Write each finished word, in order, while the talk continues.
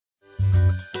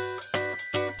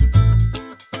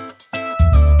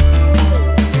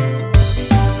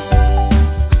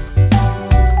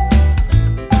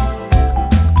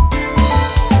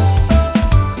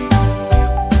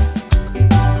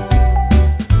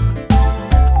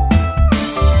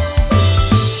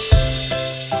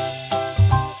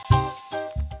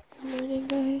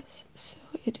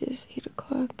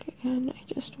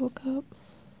woke up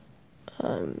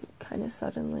kind of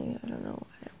suddenly. I don't know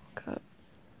why I woke up.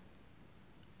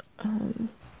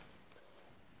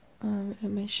 And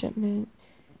my shipment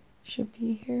should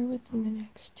be here within the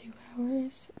next 2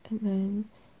 hours, and then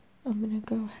I'm gonna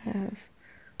go have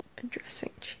a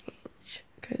dressing change,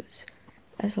 because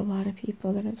as a lot of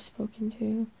people that I've spoken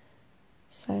to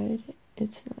said,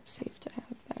 it's not safe to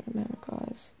have that amount of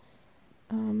gauze,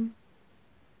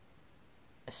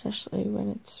 especially when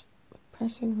it's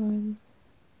pressing on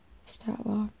stat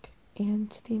lock and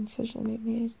the incision they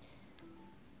made.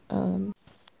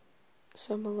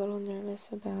 So I'm a little nervous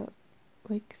about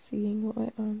like seeing what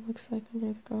my arm looks like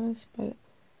under the gauze, but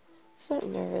it's not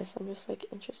nervous, I'm just like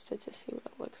interested to see what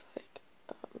it looks like.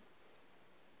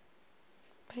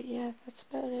 But yeah, that's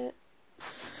about it.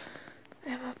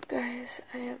 I'm up, guys.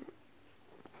 I am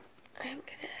gonna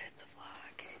edit the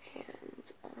vlog, and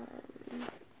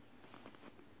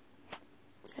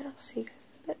yeah, I'll see you guys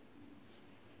in a bit.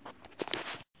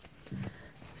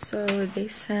 So they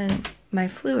sent my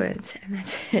fluids, and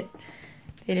that's it.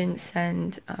 They didn't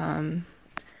send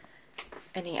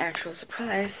any actual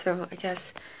supplies, so I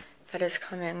guess that is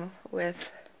coming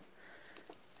with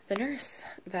the nurse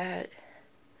that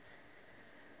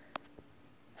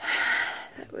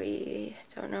we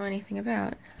don't know anything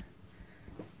about.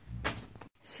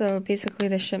 So basically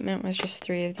the shipment was just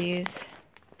 3 of these.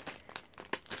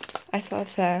 I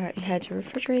thought that you had to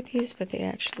refrigerate these, but they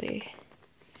actually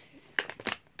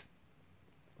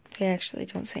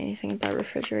don't say anything about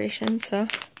refrigeration, so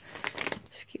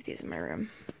just keep these in my room.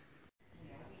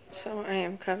 So I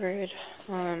am covered.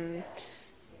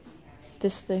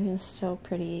 This thing is still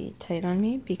pretty tight on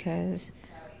me because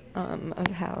of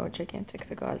how gigantic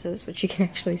the gauze is, which you can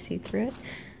actually see through it.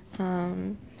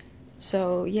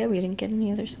 So yeah, we didn't get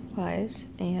any other supplies,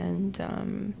 and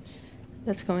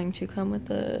that's going to come with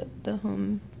the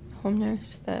home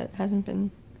nurse that hasn't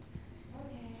been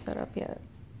set up yet.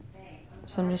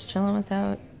 So I'm just chilling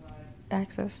without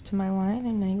access to my line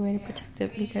and any way to protect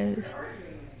it because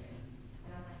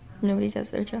nobody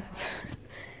does their job.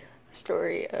 The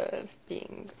story of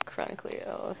being chronically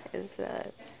ill is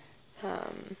that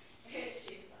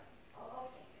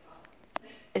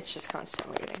it's just constant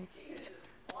waiting. So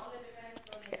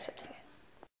I guess I'll take it.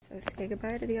 So say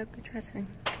goodbye to the ugly dressing.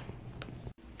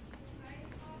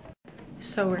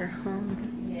 So we're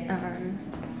home,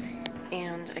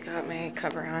 and I got my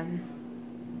cover on,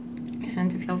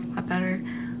 and it feels a lot better.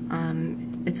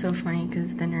 It's so funny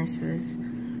because the nurses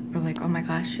were like, oh my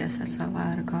gosh, yes, that's a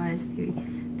lot of gauze.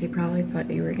 They probably thought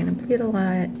you were gonna bleed a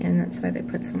lot, and that's why they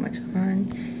put so much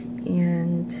on.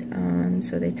 And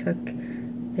so they kept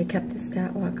the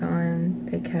stat lock on,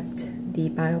 they kept the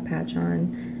bio patch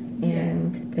on,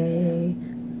 and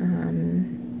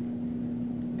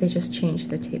they just changed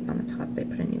the tape on the top. They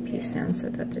put a new piece down so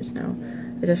that there's no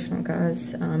additional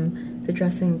gauze. The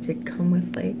dressing did come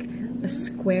with like a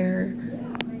square,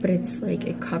 but it's like,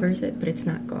 it covers it, but it's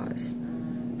not gauze.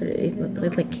 But it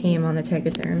like came on the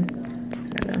Tegaderm.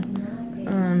 I don't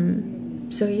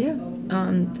know. So yeah,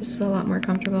 this is a lot more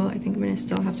comfortable. I think I'm gonna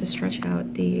still have to stretch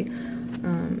out the,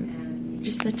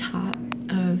 just the top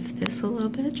of this a little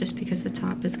bit, just because the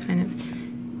top is kind of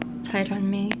tight on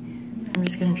me. I'm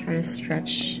just gonna try to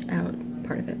stretch out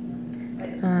part of it.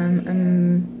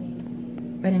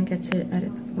 I didn't get to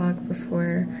edit the vlog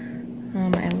before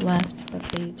I left, but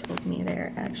they told me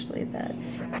there actually that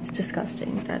it's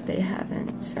disgusting that they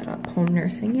haven't set up home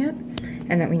nursing yet,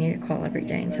 and that we need to call every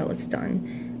day until it's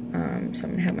done. So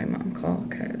I'm gonna have my mom call,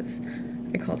 because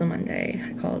I called on Monday,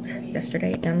 I called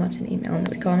yesterday and left an email, and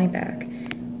they would call me back.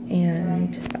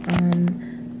 And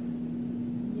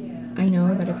I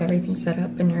know that if everything's set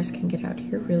up, a nurse can get out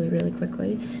here really, really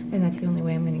quickly, and that's the only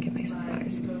way I'm gonna get my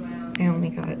supplies. I only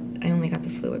got the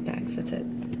fluid bags, that's it.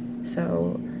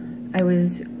 So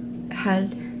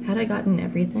had I gotten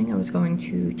everything, I was going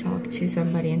to talk to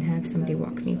somebody and have somebody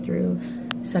walk me through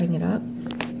setting it up,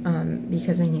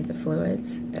 because I need the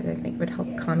fluids, that I think would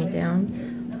help calm me down.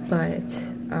 But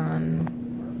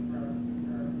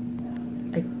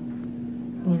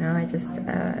I just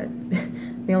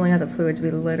we only had the fluids. We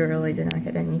literally did not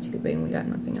get any tubing. We got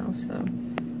nothing else, so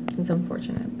it's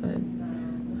unfortunate. But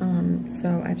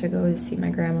so I have to go see my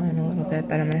grandma in a little bit,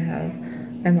 but I'm gonna have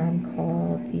my mom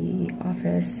call the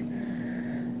office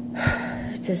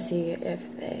to see if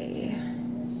they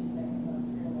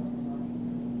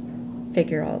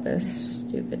figure all this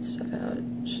stupid stuff out.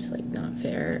 It's just like not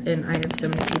fair. And I have so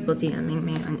many people DMing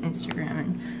me on Instagram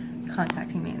and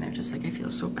contacting me, and they're just like, I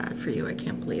feel so bad for you. I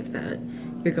can't believe that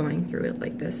you're going through it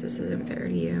like this. This isn't fair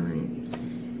to you. And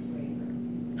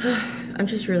I'm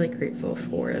just really grateful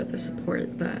for the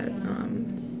support that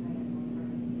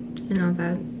you know,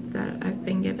 that I've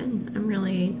been given. I'm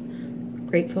really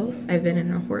grateful. I've been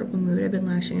in a horrible mood. I've been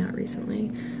lashing out recently,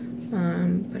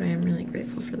 but I am really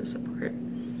grateful for the support.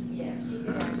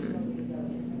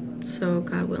 So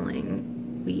God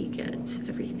willing, we get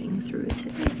everything through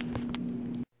today.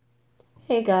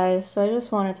 Hey guys, so I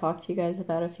just want to talk to you guys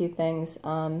about a few things.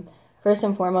 First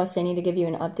and foremost, I need to give you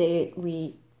an update.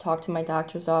 We talked to my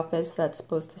doctor's office that's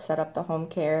supposed to set up the home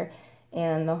care,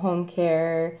 and the home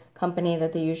care company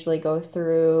that they usually go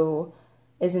through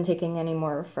isn't taking any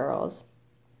more referrals.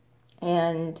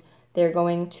 And they're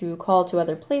going to call to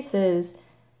other places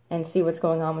and see what's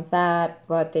going on with that,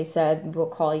 but they said we'll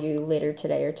call you later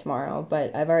today or tomorrow.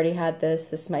 But I've already had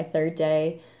this is my third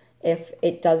day. If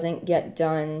it doesn't get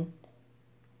done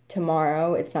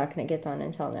tomorrow, it's not going to get done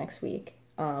until next week,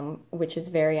 which is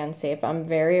very unsafe. I'm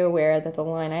very aware that the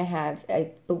line I have,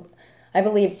 I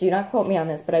believe, do not quote me on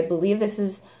this, but I believe this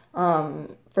is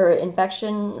for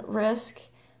infection risk,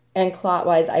 and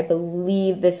clot-wise, I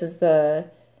believe this is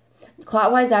the,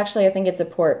 clot-wise, actually, I think it's a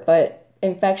port, but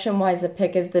infection-wise, the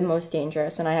PIC is the most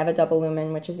dangerous, and I have a double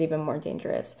lumen, which is even more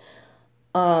dangerous.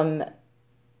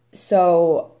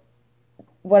 So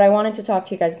what I wanted to talk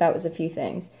to you guys about was a few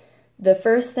things. The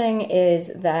first thing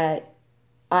is that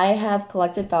I have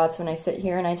collected thoughts when I sit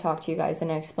here and I talk to you guys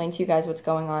and I explain to you guys what's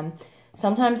going on.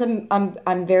 Sometimes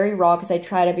I'm very raw because I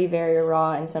try to be very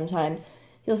raw, and sometimes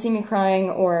you'll see me crying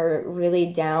or really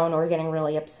down or getting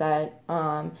really upset.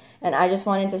 And I just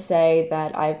wanted to say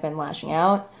that I've been lashing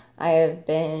out. I have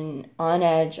been on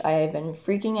edge. I have been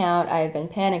freaking out. I have been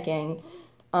panicking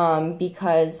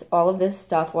because all of this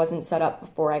stuff wasn't set up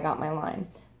before I got my line,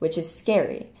 which is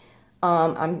scary.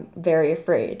 I'm very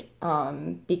afraid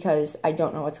because I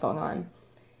don't know what's going on.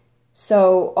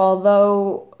 So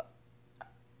although,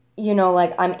 you know,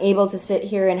 like, I'm able to sit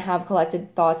here and have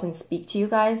collected thoughts and speak to you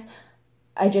guys,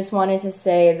 I just wanted to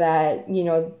say that, you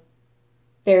know,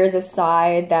 there is a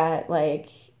side that, like,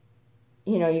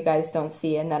 you know, you guys don't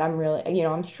see, and that I'm really, you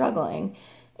know, I'm struggling.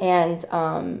 And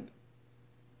I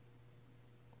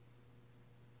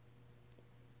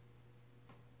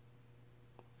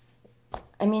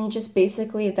mean, just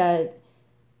basically that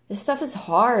this stuff is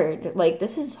hard. Like,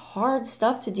 this is hard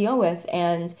stuff to deal with,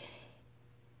 and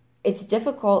it's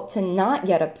difficult to not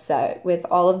get upset with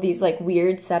all of these, like,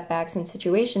 weird setbacks and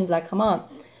situations that come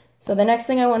up. So the next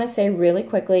thing I want to say really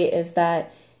quickly is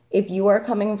that if you are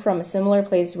coming from a similar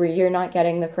place where you're not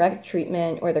getting the correct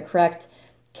treatment or the correct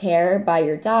care by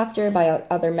your doctor, by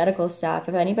other medical staff,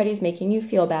 if anybody's making you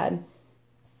feel bad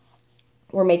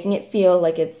or making it feel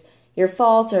like it's your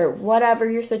fault or whatever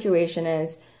your situation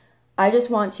is, I just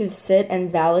want to sit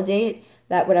and validate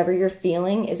that whatever you're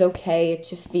feeling is okay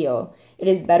to feel. It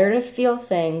is better to feel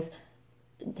things,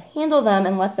 handle them,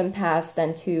 and let them pass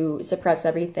than to suppress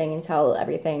everything until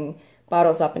everything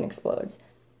bottles up and explodes.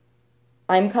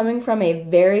 I'm coming from a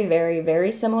very, very,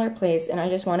 very similar place, and I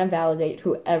just want to validate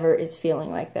whoever is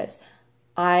feeling like this.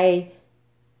 We're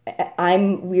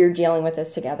dealing with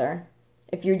this together.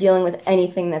 If you're dealing with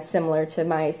anything that's similar to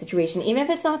my situation, even if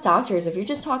it's not doctors, if you're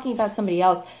just talking about somebody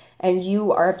else and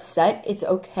you are upset, it's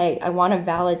okay. I want to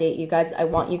validate you guys. I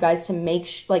want you guys to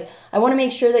I want to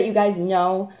make sure that you guys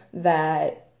know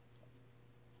that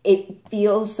it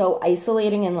feels so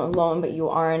isolating and alone, but you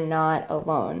are not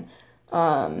alone.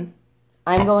 I'm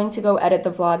going to go edit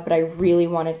the vlog, but I really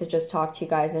wanted to just talk to you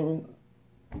guys and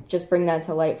just bring that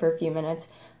to light for a few minutes.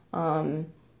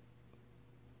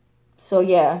 So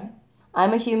yeah,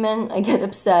 I'm a human. I get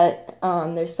upset.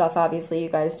 There's stuff obviously you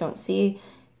guys don't see,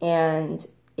 and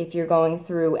if you're going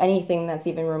through anything that's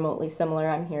even remotely similar,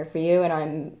 I'm here for you,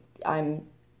 and I'm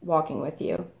walking with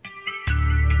you.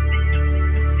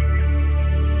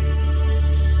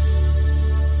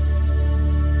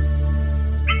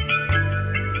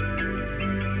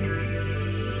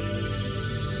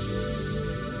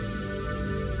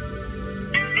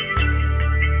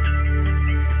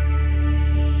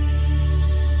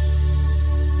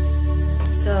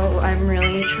 So I'm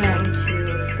really trying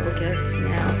to focus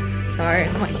now. Sorry,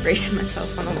 I'm like bracing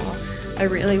myself on the wall. I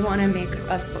really want to make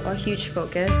a huge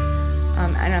focus.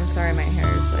 And I'm sorry my hair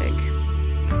is like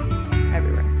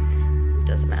everywhere.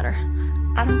 Doesn't matter.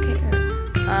 I don't care.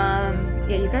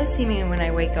 Yeah, you guys see me when I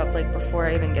wake up, like before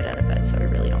I even get out of bed, so I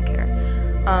really don't care.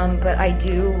 But I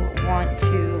do want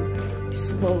to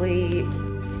slowly,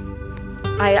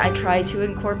 I try to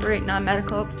incorporate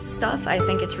non-medical stuff. I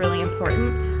think it's really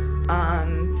important.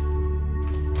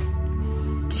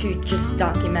 To just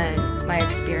document my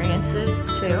experiences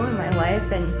too in my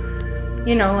life, and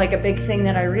you know, like a big thing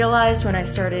that I realized when I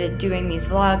started doing these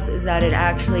vlogs is that it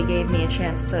actually gave me a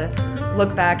chance to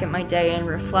look back at my day and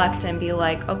reflect and be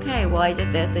like, okay, well, I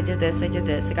did this, I did this, I did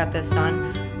this, I got this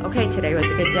done. Okay, today was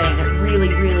a good day, and it really,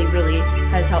 really, really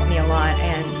has helped me a lot,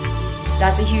 and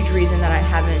that's a huge reason that I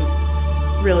haven't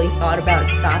really thought about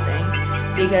stopping,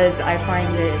 because I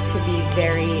find it to be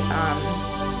very,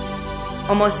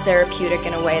 almost therapeutic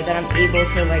in a way that I'm able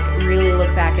to like really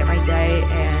look back at my day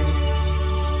and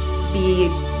be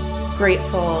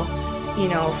grateful, you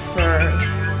know, for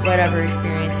whatever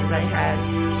experiences I had.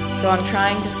 So I'm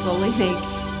trying to slowly make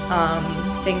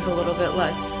things a little bit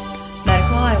less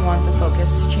medical. I want the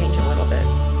focus to change a little bit.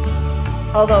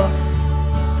 Although,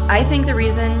 I think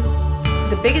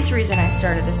the biggest reason I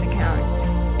started this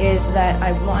account is that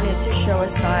I wanted to show a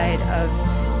side of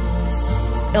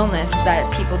illness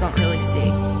that people don't really see.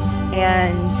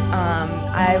 And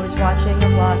I was watching a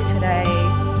vlog today,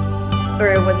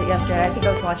 or was it yesterday? I think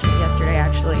I was watching it yesterday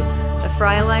actually. The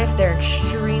Fry Life, they're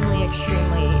extremely,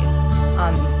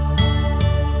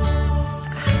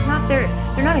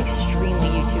 they're not extremely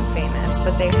YouTube famous,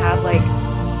 but they have like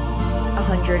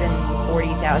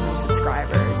 140,000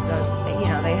 subscribers. So they, you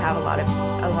know, they have a lot of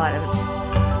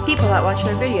people that watch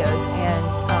their videos, and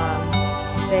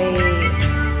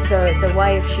the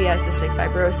wife, she has cystic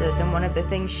fibrosis, and one of the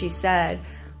things she said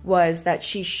was that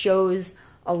she shows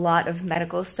a lot of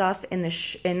medical stuff in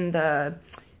the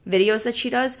videos that she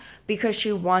does because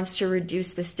she wants to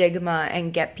reduce the stigma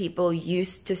and get people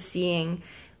used to seeing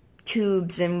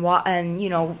tubes and you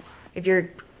know, if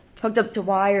you're hooked up to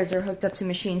wires or hooked up to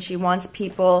machines, she wants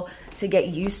people to get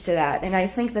used to that. And I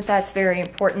think that that's very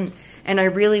important, and I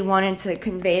really wanted to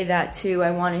convey that too.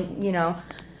 I wanted, you know,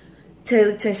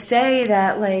 to say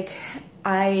that like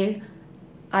I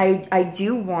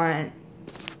do want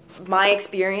my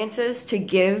experiences to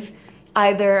give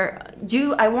I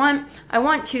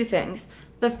want two things.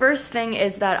 The first thing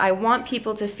is that I want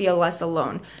people to feel less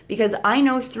alone, because I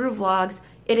know through vlogs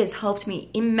it has helped me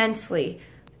immensely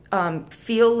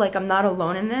feel like I'm not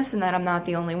alone in this and that I'm not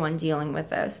the only one dealing with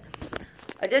this.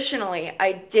 Additionally,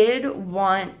 I did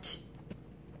want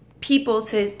people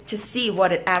to see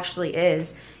what it actually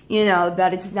is. You know,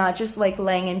 that it's not just like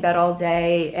laying in bed all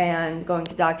day and going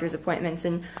to doctor's appointments.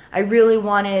 And I really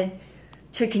wanted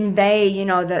to convey, you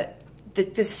know,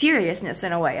 the seriousness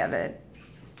in a way of it.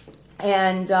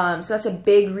 And so that's a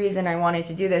big reason I wanted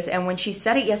to do this. And when she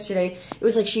said it yesterday, it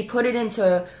was like she put it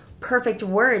into perfect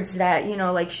words that, you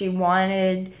know, like she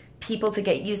wanted people to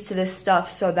get used to this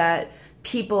stuff so that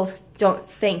people don't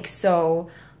think so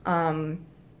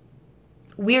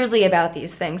weirdly about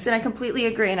these things. And I completely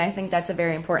agree, and I think that's a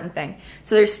very important thing.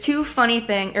 So there's two funny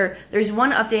things, or there's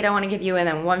one update I want to give you and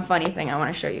then one funny thing I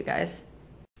want to show you guys.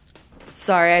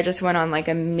 Sorry, I just went on like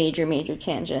a major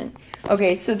tangent.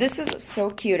 Okay, so this is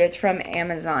so cute. It's from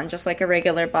Amazon, just like a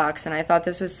regular box, and I thought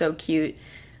this was so cute.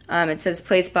 It says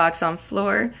place box on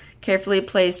floor, carefully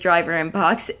place driver in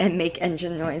box, and make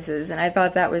engine noises. And I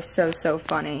thought that was so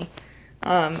funny.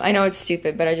 I know it's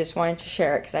stupid, but I just wanted to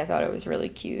share it because I thought it was really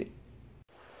cute.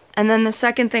 And then the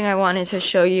second thing I wanted to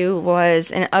show you was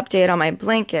an update on my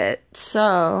blanket.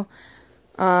 So,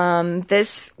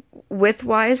 this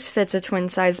width-wise fits a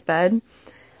twin-size bed.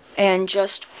 And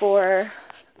just for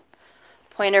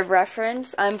point of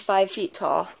reference, I'm 5 feet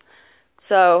tall.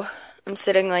 So, I'm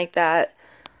sitting like that.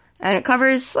 And it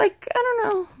covers, like, I don't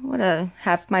know, what,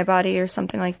 half my body or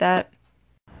something like that.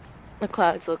 The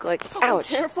clouds look like, ouch.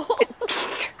 Careful.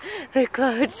 The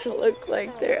clouds look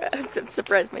like they're, I'm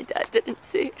surprised my dad didn't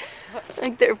see.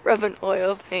 Like they're from an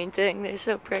oil painting. They're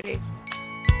so pretty.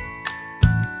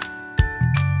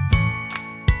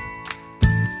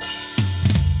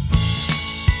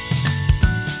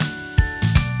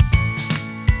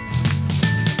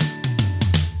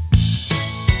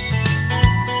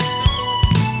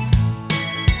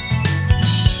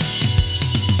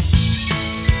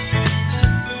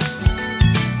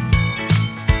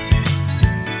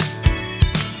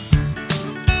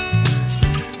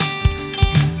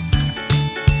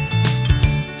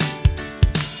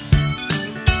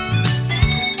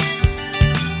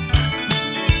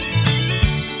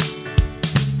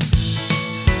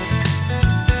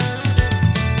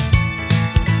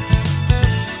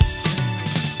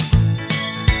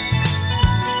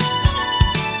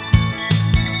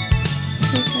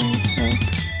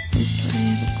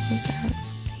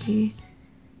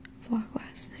 Vlog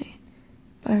last night,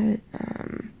 but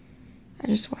I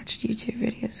just watched YouTube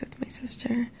videos with my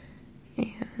sister,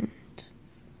 and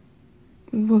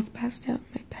we both passed out in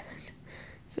my bed,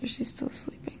 so she's still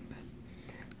sleeping. But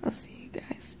I'll see you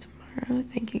guys tomorrow.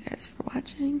 Thank you guys for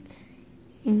watching,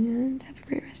 and have a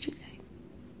great rest of your day.